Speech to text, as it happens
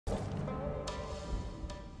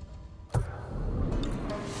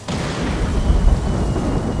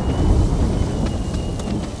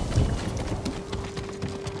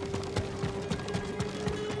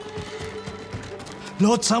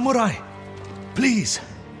Lord Samurai, please,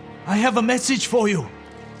 I have a message for you.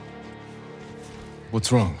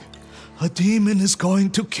 What's wrong? A demon is going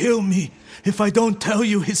to kill me if I don't tell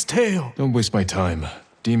you his tale. Don't waste my time.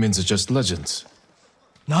 Demons are just legends.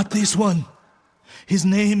 Not this one. His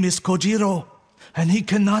name is KOJIRO, and he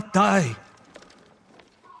cannot die.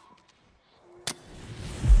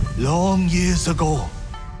 Long years ago,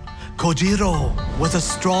 KOJIRO was a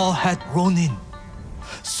straw hat ronin.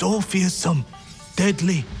 So fearsome,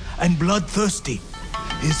 deadly, and bloodthirsty,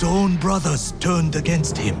 his own brothers turned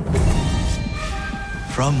against him.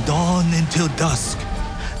 From dawn until dusk,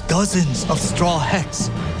 dozens of straw hats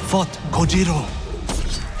fought KOJIRO.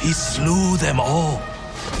 He slew them all.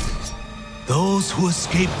 Those who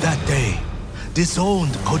escaped that day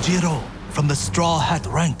disowned KOJIRO from the straw hat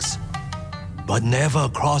ranks, but never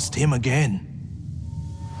crossed him again.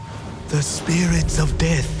 The spirits of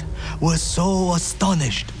death were so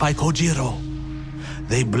astonished by KOJIRO,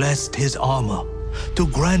 they blessed his armor to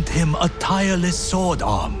grant him a tireless sword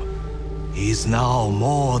arm. He's now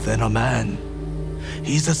more than a man.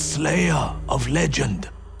 He's a slayer of legend.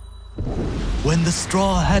 When the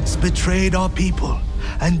Straw Hats betrayed our people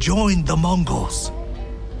and joined the Mongols,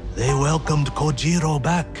 they welcomed KOJIRO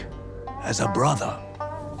back as a brother.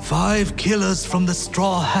 5 killers from the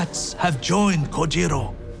Straw Hats have joined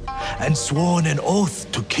KOJIRO and sworn an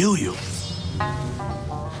oath to kill you.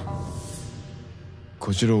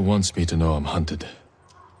 KOJIRO wants me to know I'm hunted.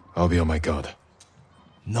 I'll be on my guard.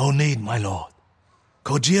 No need, my lord.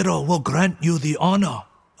 KOJIRO will grant you the honor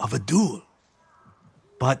of a duel.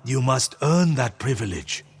 But you must earn that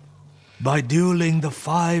privilege by dueling the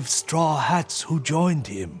 5 Straw Hats who joined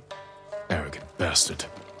him. Arrogant bastard.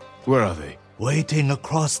 Where are they? Waiting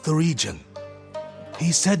across the region.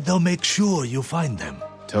 He said they'll make sure you find them.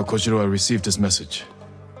 Tell KOJIRO I received his message,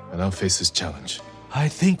 and I'll face his challenge. I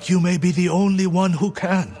think you may be the only one who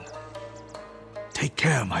can. Take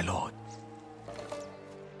care, my lord.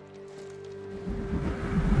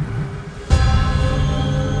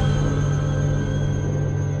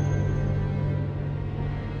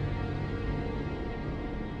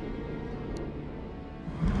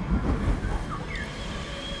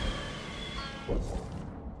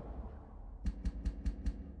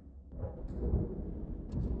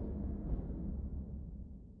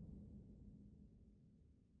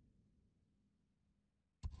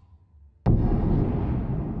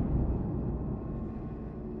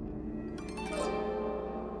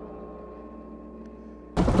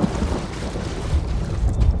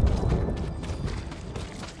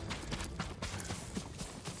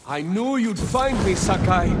 I knew you'd find me,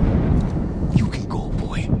 Sakai. You can go,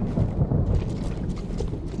 boy.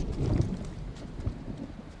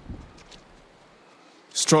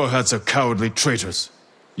 Straw Hats are cowardly traitors.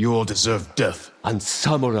 You all deserve death. And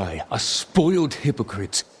samurai are spoiled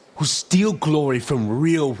hypocrites who steal glory from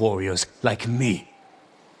real warriors like me.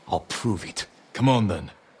 I'll prove it. Come on,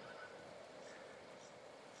 then.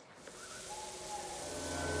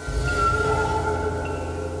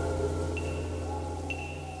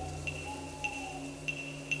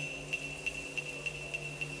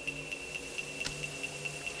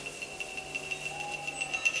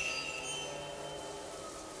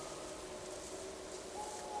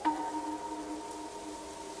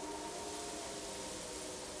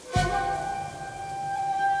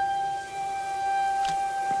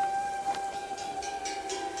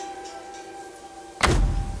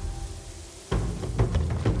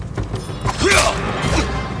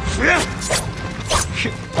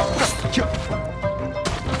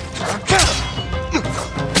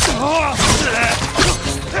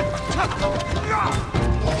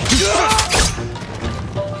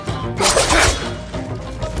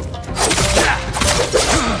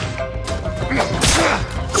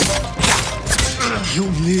 You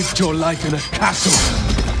lived your life in a castle.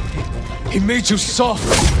 He made you soft.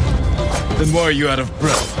 Then why are you out of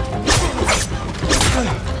breath?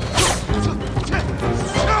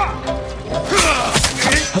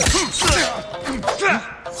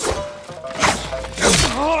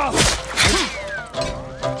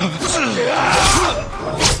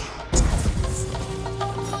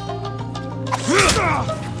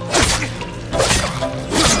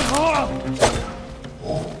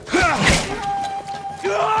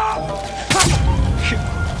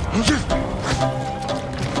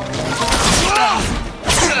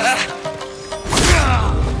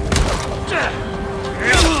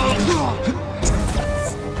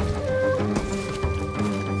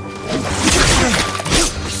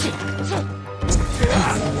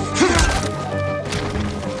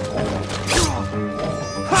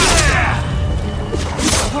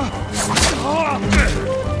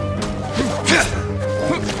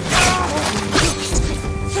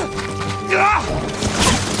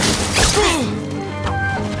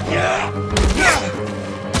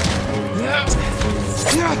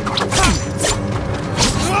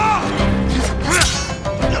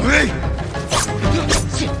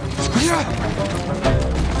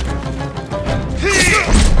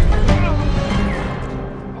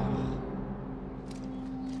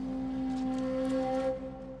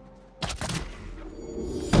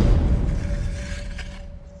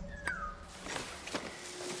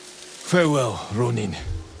 Farewell, Ronin.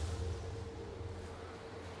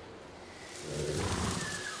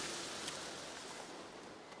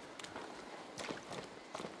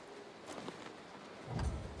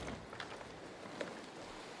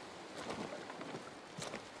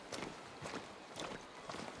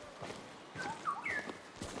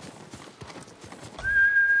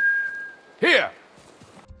 Here!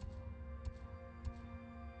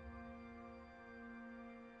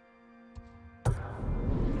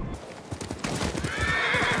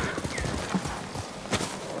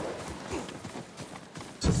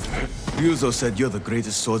 Ryuzo said you're the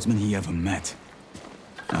greatest swordsman he ever met.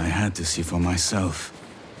 I had to see for myself.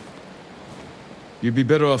 You'd be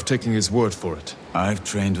better off taking his word for it. I've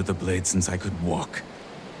trained with the blade since I could walk.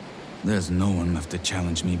 There's no one left to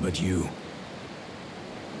challenge me but you.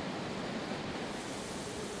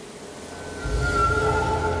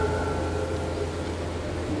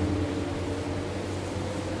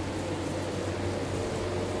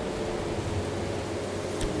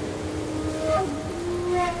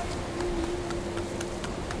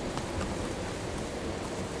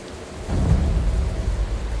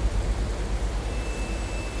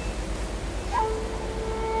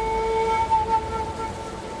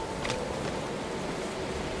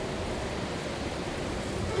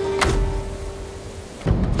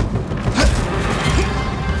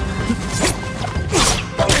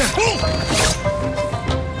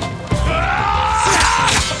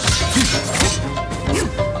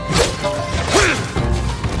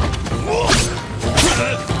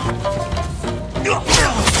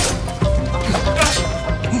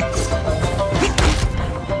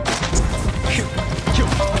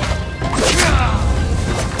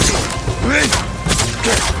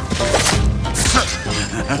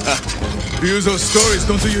 Ryuzo's stories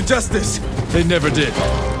don't do you justice. They never did.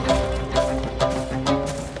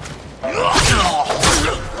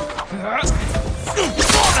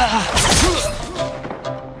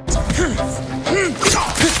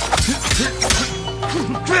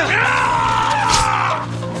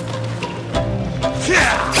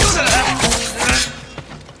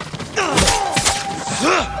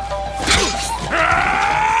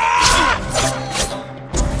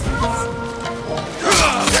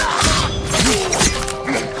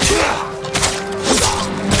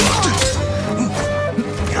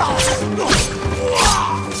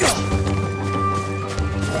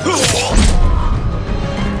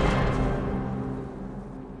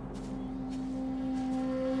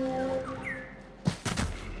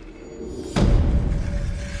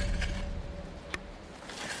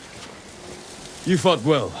 You fought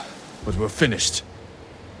well, but we're finished.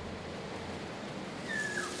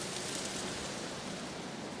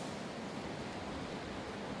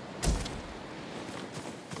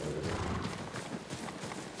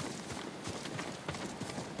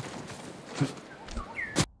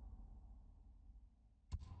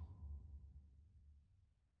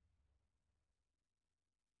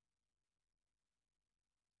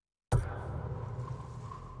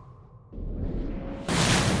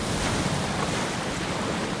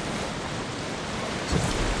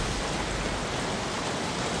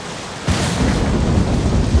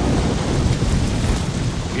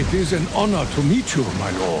 It is an honor to meet you,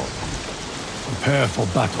 my lord. Prepare for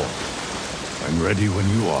battle. I'm ready when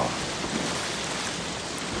you are.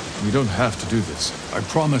 You don't have to do this. I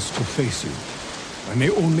promise to face you. I may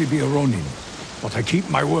only be a Ronin, but I keep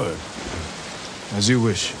my word. As you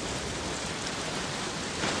wish.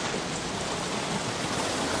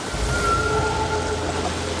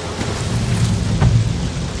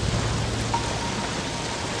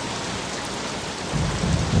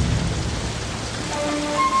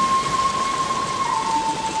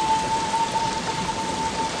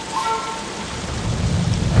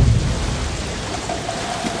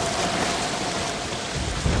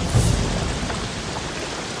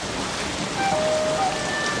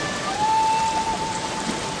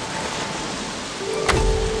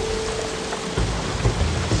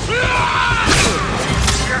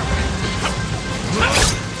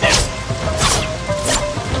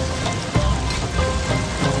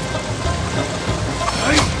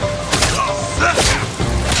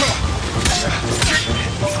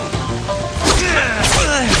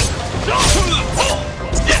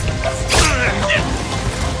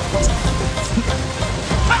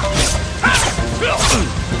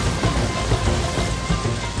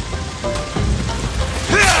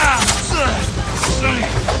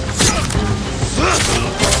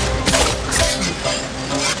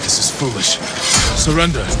 Foolish.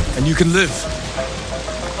 Surrender, and you can live.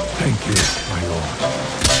 Thank you, my lord.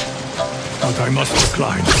 But I must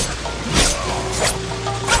decline.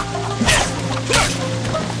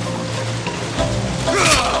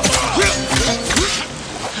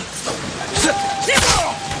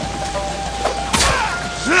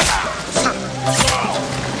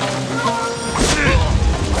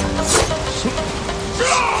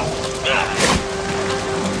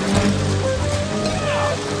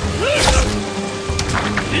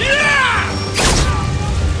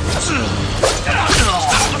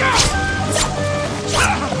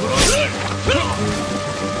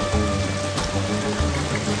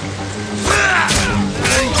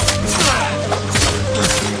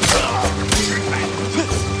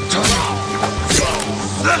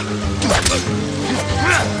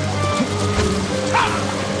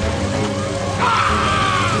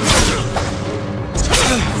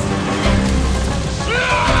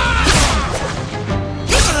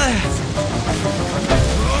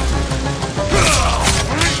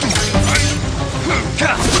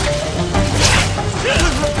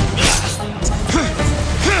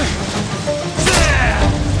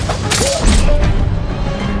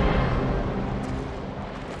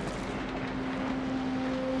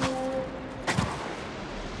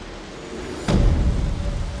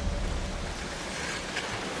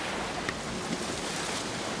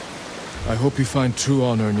 I hope you find true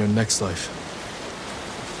honor in your next life.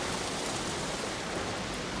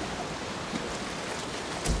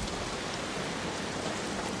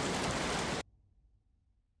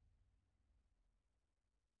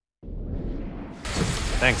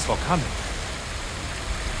 Thanks for coming.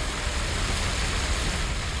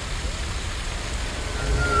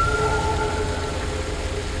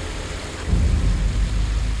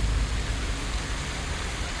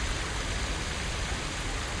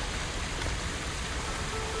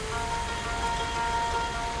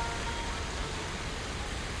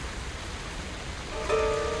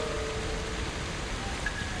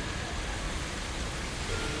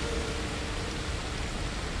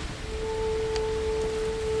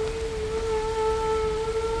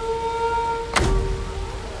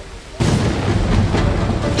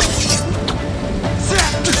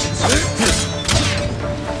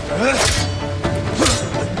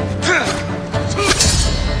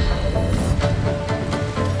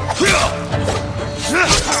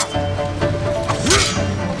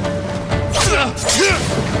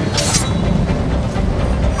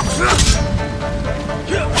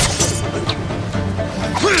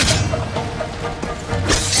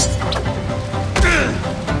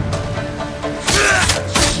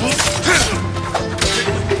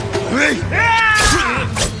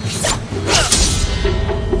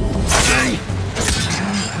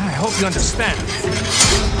 I hope you understand.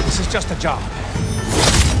 This is just a job.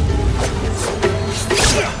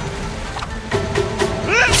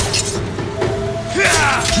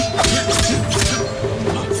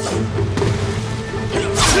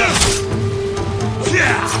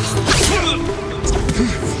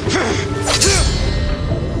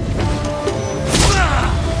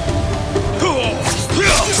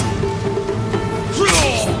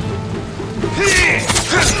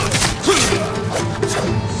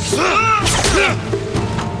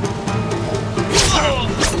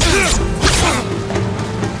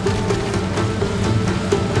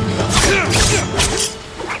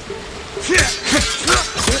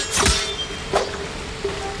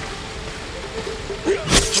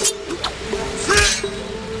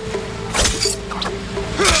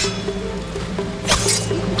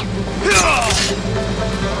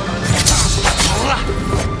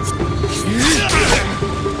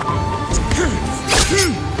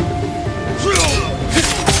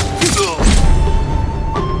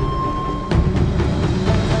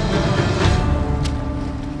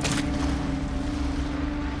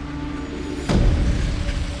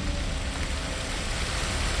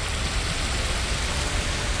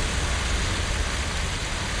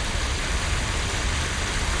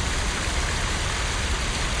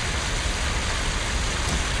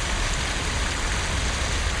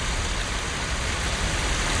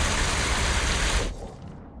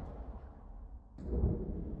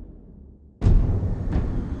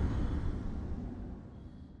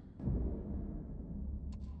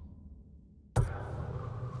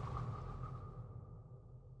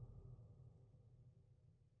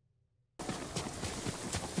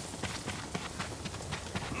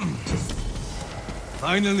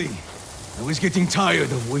 Finally! I was getting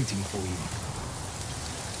tired of waiting for you.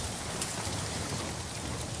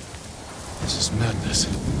 This is madness.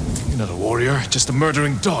 You're not a warrior, just a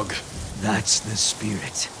murdering dog. That's the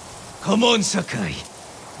spirit. Come on, Sakai.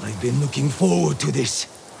 I've been looking forward to this.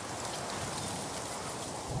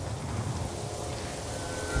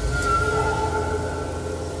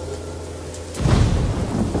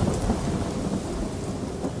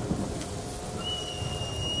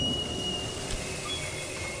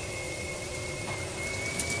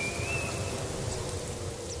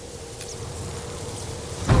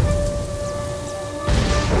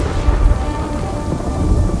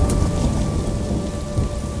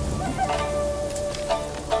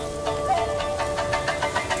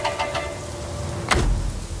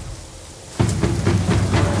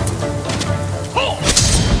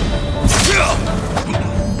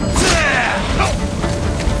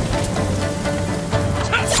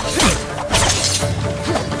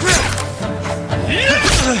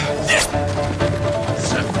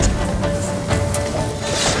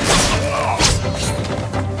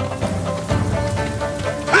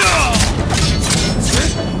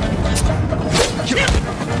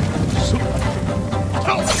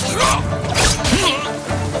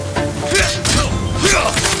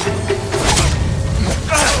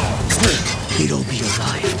 He'll be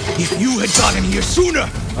alive if you had gotten here sooner!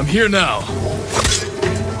 I'm here now.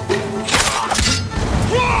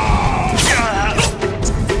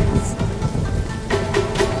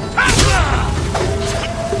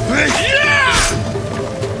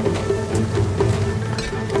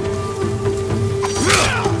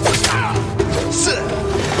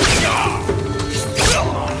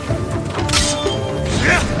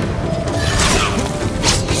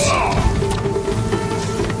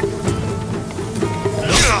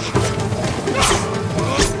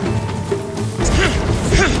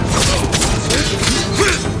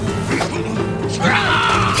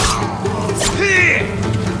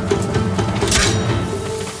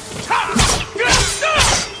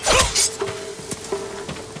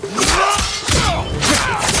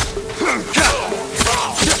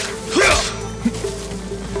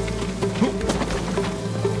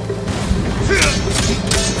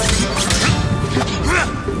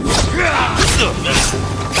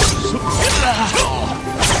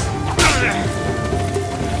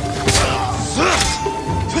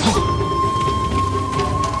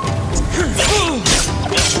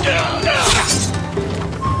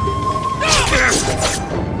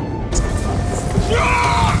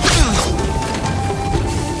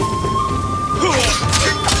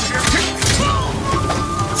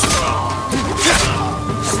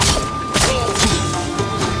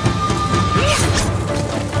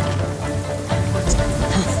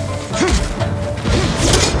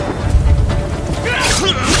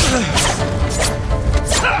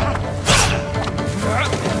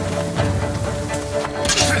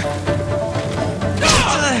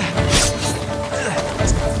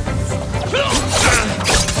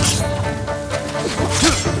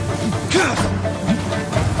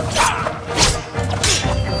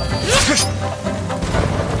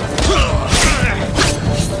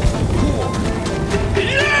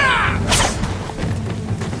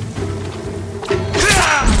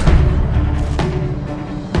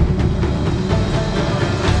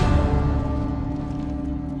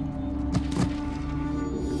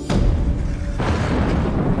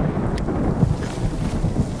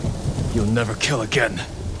 never kill again.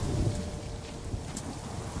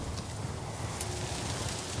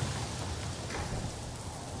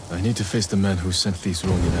 I need to face the man who sent these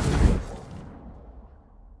Ronin after me.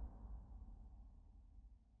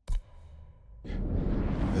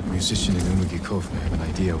 That musician in Umugi Cove may have an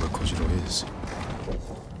idea where KOJIRO is.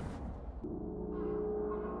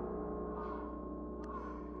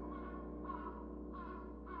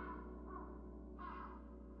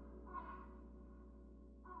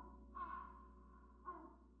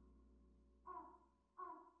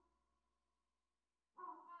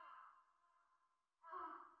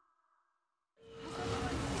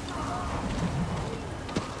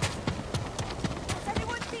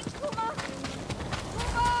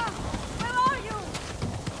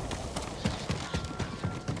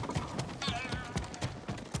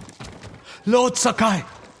 Lord Sakai,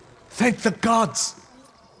 thank the gods.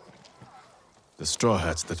 The Straw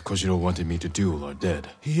Hats that KOJIRO wanted me to duel are dead.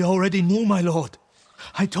 He already knew, my lord.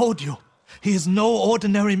 I told you, he is no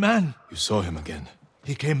ordinary man. You saw him again.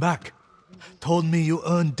 He came back, told me you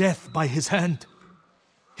earned death by his hand.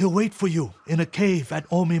 He'll wait for you in a cave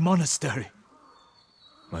at Omi Monastery.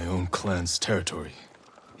 My own clan's territory.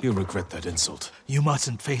 He'll regret that insult. You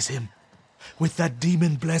mustn't face him. With that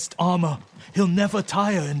demon-blessed armor, he'll never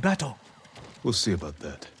tire in battle. We'll see about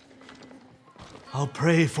that. I'll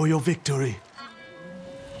pray for your victory.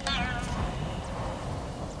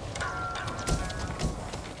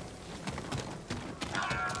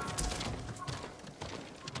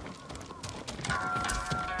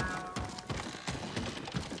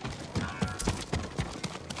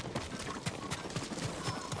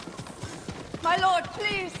 My lord,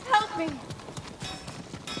 please, help me!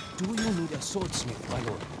 Do you need a swordsmith, my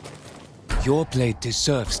lord? Your blade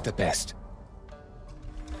deserves the best.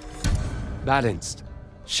 Balanced,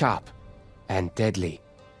 sharp, and deadly.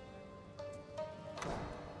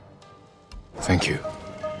 Thank you.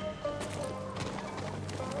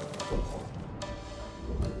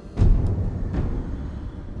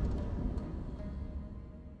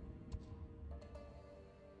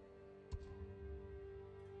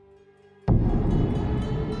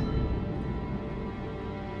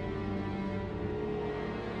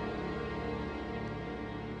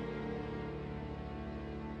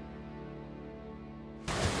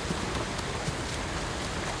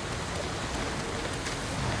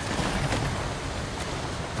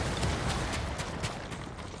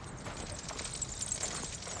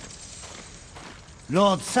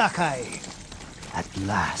 Lord Sakai, at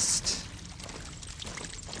last.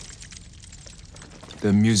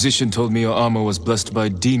 The musician told me your armor was blessed by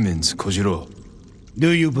demons, KOJIRO.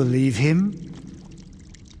 Do you believe him?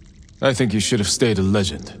 I think you should have stayed a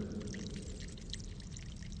legend.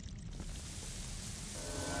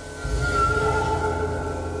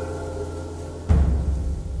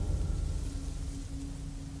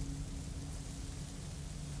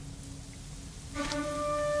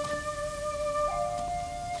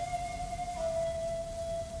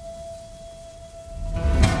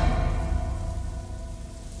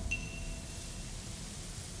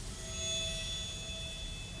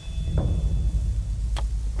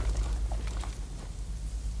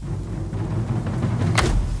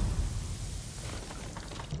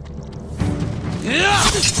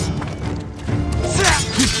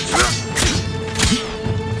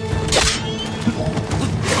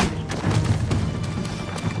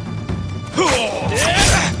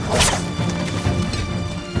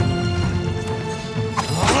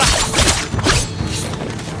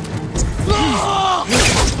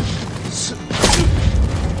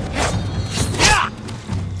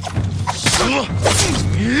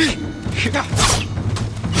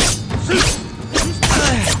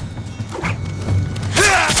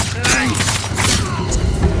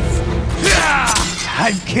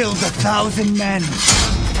 I've killed 1,000 men.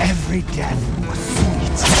 Every death was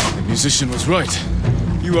sweet. The musician was right.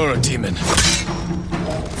 You are a demon.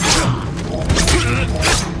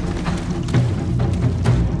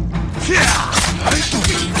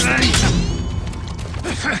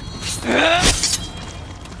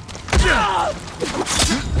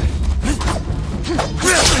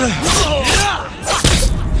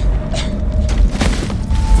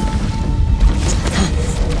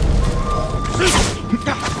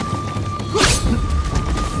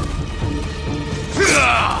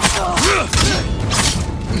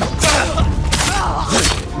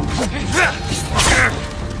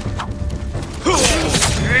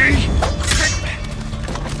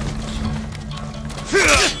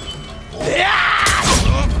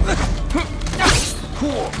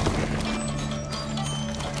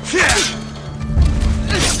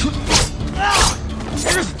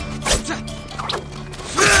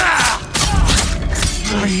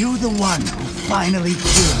 you the one who finally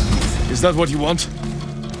kills? Is that what you want?